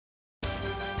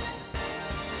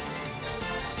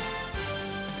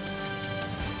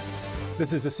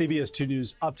This is a CBS2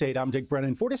 News update. I'm Dick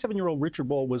Brennan. 47-year-old Richard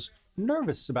Ball was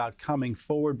nervous about coming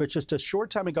forward, but just a short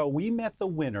time ago, we met the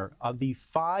winner of the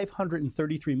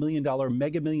 $533 million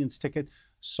Mega Millions ticket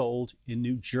sold in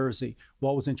New Jersey.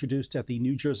 Ball was introduced at the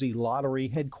New Jersey Lottery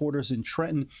headquarters in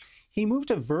Trenton. He moved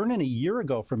to Vernon a year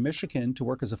ago from Michigan to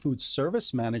work as a food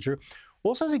service manager.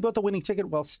 Ball says he bought the winning ticket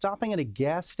while stopping at a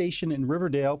gas station in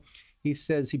Riverdale. He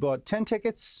says he bought 10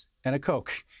 tickets and a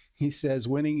Coke. He says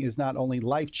winning is not only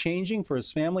life-changing for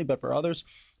his family, but for others,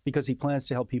 because he plans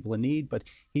to help people in need, but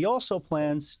he also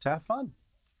plans to have fun.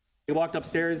 He walked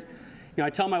upstairs.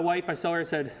 I tell my wife, I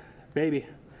said, baby,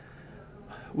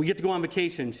 we get to go on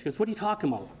vacation. She goes, what are you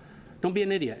talking about? Don't be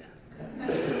an idiot.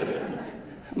 I'm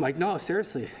like, no,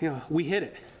 seriously, we hit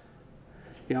it.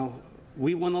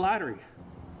 We won the lottery.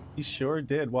 He sure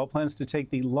did. Well, plans to take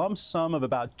the lump sum of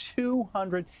about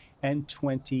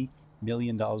 $220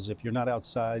 million. If you're not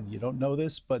outside, you don't know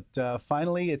this, but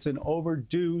finally, it's an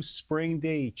overdue spring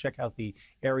day. Check out the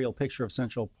aerial picture of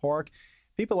Central Park.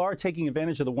 People are taking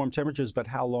advantage of the warm temperatures, but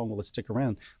how long will it stick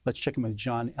around? Let's check in with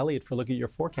John Elliott for a look at your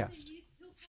forecast.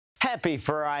 Happy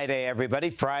Friday,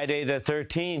 everybody. Friday the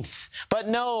 13th. But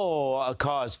no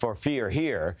cause for fear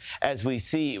here as we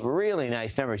see really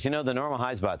nice numbers. The normal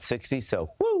high is about 60,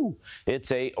 so woo,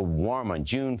 it's a warm one.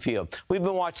 June feel. We've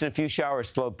been watching a few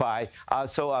showers float by,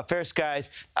 so fair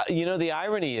skies. The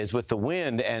irony is with the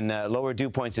wind and lower dew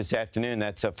points this afternoon,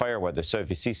 that's fire weather. So if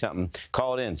you see something,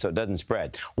 call it in so it doesn't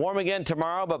spread. Warm again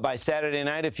tomorrow, but by Saturday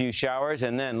night, a few showers.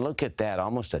 And then look at that,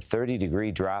 almost a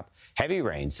 30-degree drop. Heavy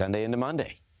rain Sunday into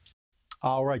Monday.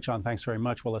 All right, John, thanks very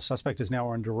much. Well, a suspect is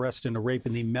now under arrest in a rape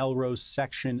in the Melrose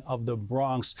section of the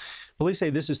Bronx. Police say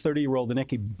this is 30-year-old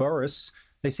Nikki Burris.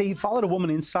 They say he followed a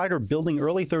woman inside her building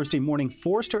early Thursday morning,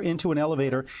 forced her into an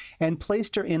elevator, and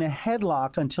placed her in a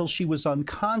headlock until she was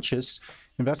unconscious.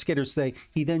 Investigators say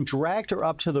he then dragged her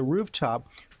up to the rooftop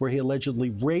where he allegedly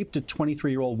raped a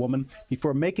 23-year-old woman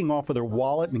before making off with her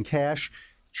wallet and cash.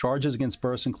 Charges against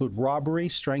Burris include robbery,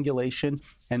 strangulation,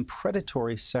 and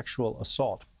predatory sexual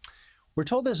assault. We're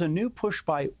told there's a new push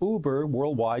by Uber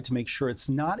worldwide to make sure it's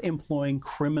not employing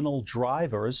criminal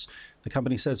drivers. The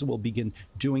company says it will begin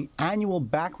doing annual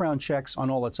background checks on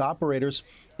all its operators.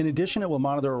 In addition, it will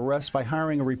monitor arrests by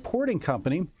hiring a reporting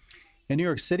company. In New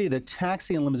York City, the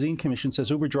Taxi and Limousine Commission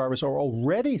says Uber drivers are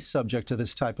already subject to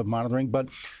this type of monitoring, but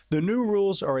the new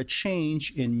rules are a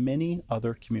change in many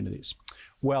other communities.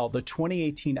 Well, the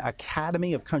 2018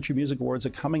 Academy of Country Music Awards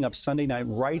are coming up Sunday night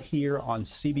right here on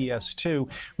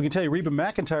CBS2. We can tell you Reba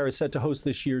McEntire is set to host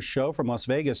this year's show from Las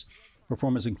Vegas.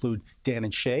 Performers include Dan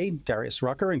and Shay, Darius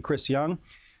Rucker, and Chris Young.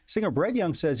 Singer Brett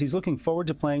Young says he's looking forward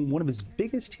to playing one of his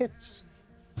biggest hits.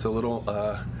 It's a little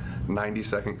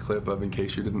 90-second clip of In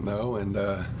Case You Didn't Know, and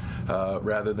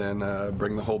rather than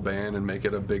bring the whole band and make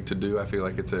it a big to-do, I feel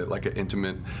like it's like an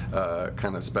intimate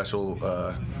kind of special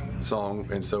song,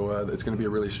 and so it's going to be a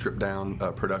really stripped-down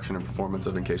production and performance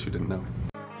of In Case You Didn't Know.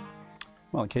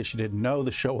 Well, in case you didn't know,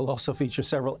 the show will also feature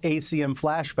several ACM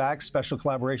flashbacks, special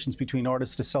collaborations between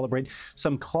artists to celebrate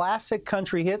some classic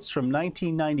country hits from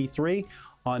 1993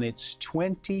 on its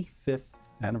 25th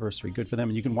anniversary. Good for them.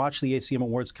 And you can watch the ACM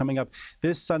Awards coming up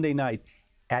this Sunday night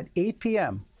at 8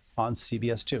 p.m. on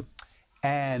CBS2.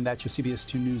 And that's your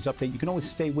CBS2 News update. You can always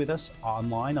stay with us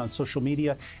online, on social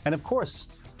media, and of course,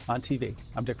 on TV.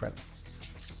 I'm Dick Brennan.